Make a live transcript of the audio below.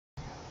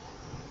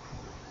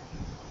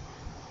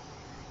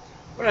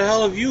Where the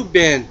hell have you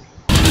been?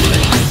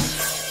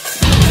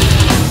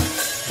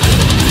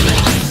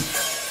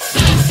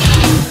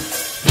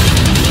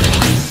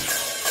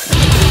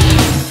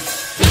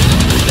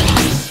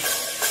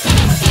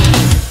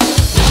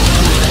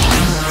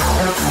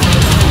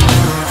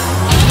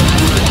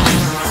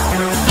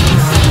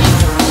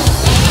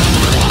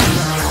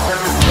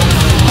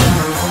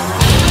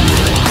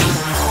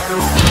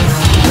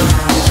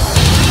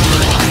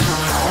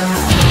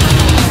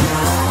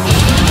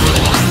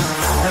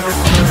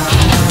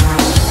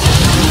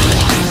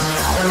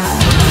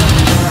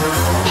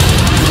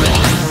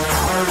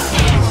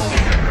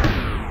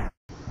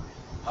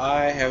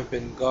 I have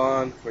been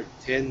gone for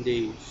 10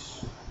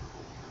 days,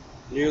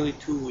 nearly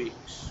 2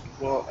 weeks.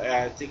 Well,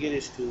 I think it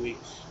is 2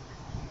 weeks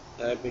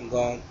that I've been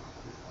gone.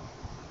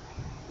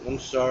 I'm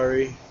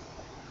sorry.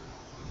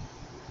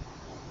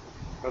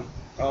 I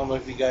don't know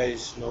if you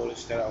guys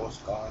noticed that I was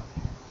gone.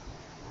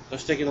 I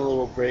was taking a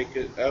little break.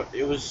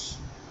 It was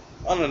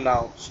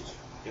unannounced.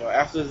 You know,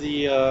 after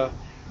the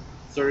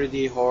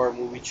 30-day horror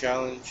movie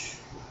challenge,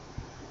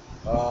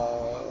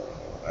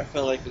 I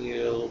felt like I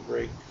needed a little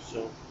break,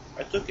 so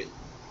I took it.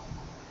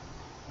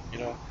 You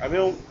know, I've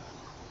been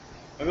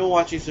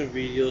watching some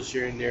videos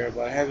here and there,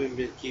 but I haven't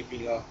been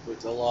keeping up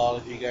with a lot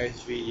of you guys'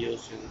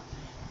 videos, and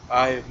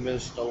I've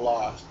missed a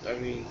lot. I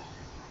mean,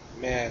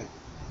 man,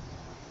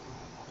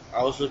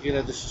 I was looking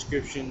at the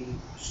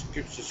subscription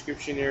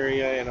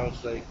area, and I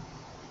was like,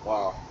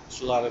 wow,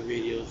 it's a lot of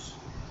videos.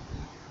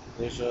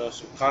 There's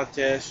some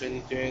contests I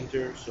need to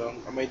enter, so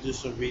I might do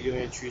some video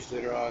entries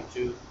later on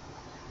too.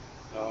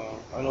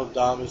 I know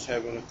Dom is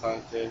having a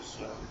contest.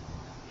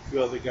 A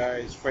few other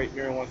guys,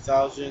 Frightmare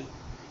 1000.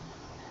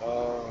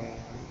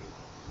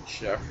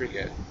 Shit, I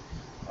forget.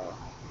 Uh,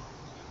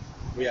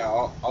 but yeah,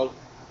 I'll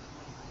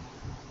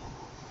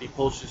be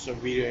posting some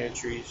video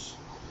entries.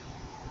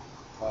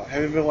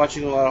 Haven't been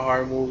watching a lot of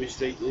horror movies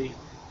lately.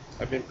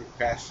 I've been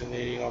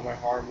procrastinating on my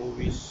horror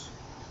movies,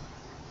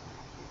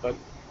 but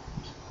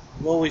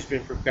I've always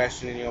been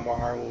procrastinating on my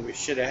horror movies.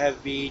 Shit, I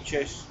have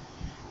VHS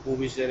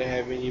movies that I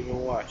haven't even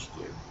watched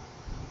yet.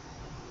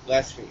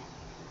 That's me.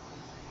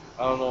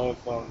 I don't know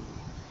if I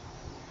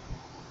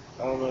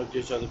don't know if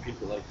there's other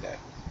people like that.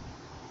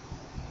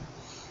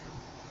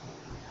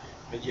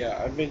 But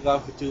yeah, I've been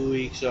gone for 2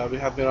 weeks. I've been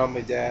helping out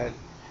my dad.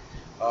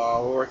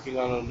 We're working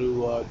on a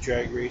new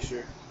drag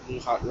racer, a new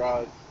hot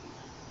rod.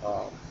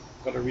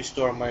 Gonna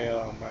restore my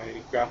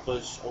my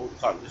grandpa's old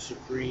Cutlass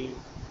Supreme.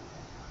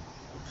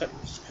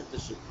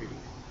 Cutlass Supreme.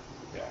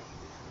 Yeah.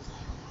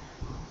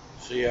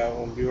 So yeah, I'm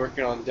gonna be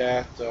working on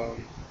that.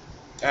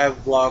 I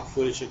have vlog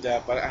footage of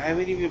that, but I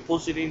haven't even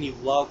posted any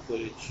vlog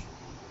footage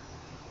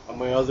on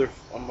my other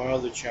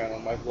channel,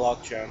 my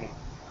vlog channel.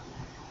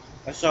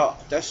 That's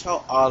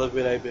how out of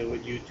it I've been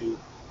with YouTube.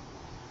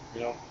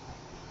 You know.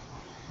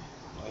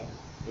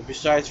 But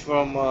besides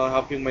from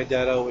helping my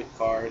dad out with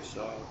cars,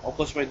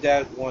 plus my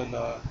dad won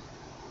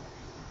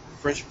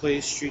first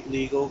place street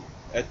legal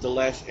at the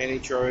last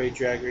NHRA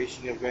drag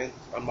racing event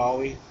on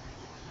Maui.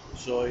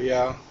 So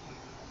yeah,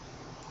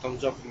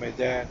 thumbs up for my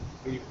dad.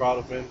 Really proud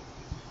of him.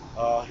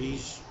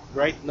 He's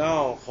right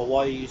now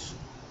Hawaii's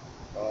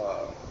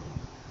uh,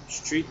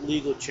 street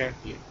legal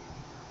champion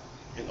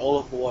in all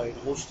of Hawaii. The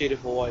whole state of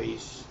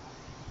Hawaii's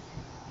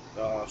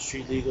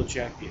street legal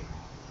champion.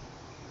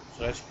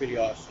 So that's pretty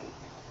awesome.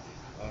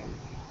 Um,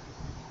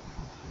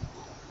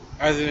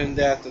 Other than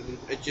that,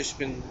 I've just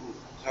been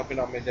helping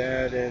out my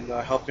dad and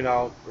helping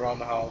out around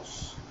the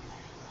house,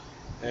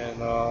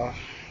 and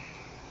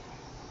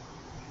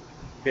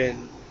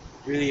been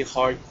really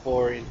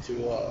hardcore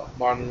into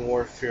Modern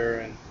Warfare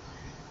and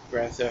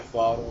Grand Theft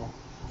Auto,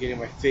 getting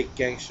my fake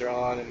gangster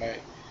on and my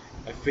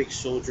fake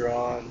soldier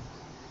on,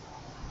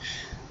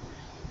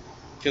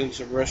 killing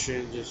some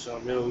Russian, just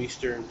Middle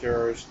Eastern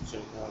terrorists,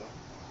 and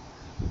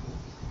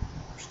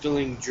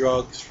stealing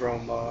drugs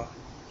from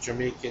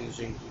Jamaicans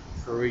and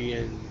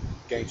Korean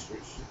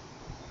gangsters.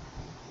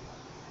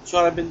 That's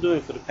what I've been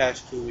doing for the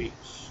past 2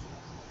 weeks.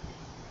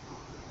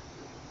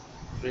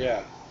 So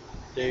yeah,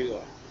 there you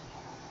go.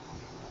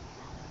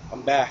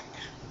 I'm back.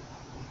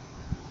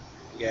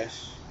 I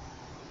guess.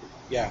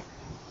 Yeah,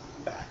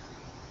 I'm back.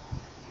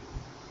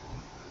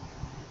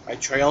 I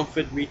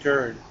triumphant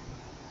return.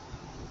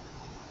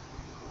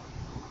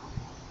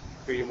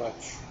 Pretty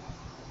much.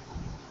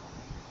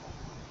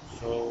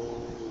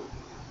 So,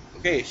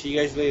 okay, see you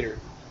guys later.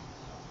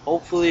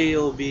 Hopefully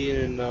it'll be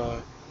in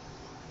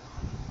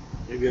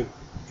maybe a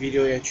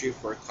video entry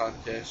for a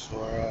contest,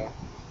 or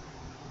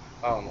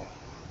I don't know.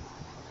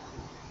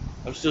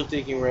 I'm still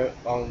thinking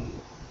on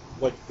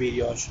what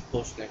video I should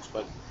post next,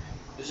 but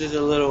this is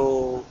a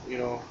little, you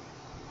know,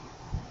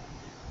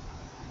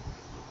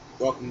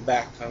 welcome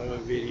back kind of a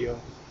video.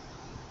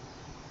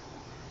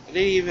 I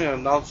didn't even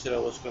announce that I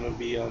was gonna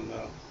be on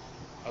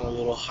a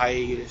little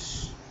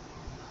hiatus.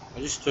 I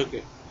just took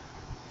it.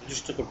 I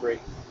just took a break.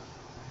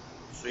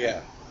 So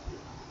yeah.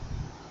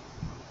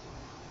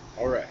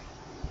 Alright.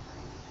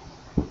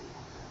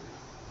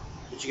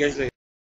 Catch you guys later.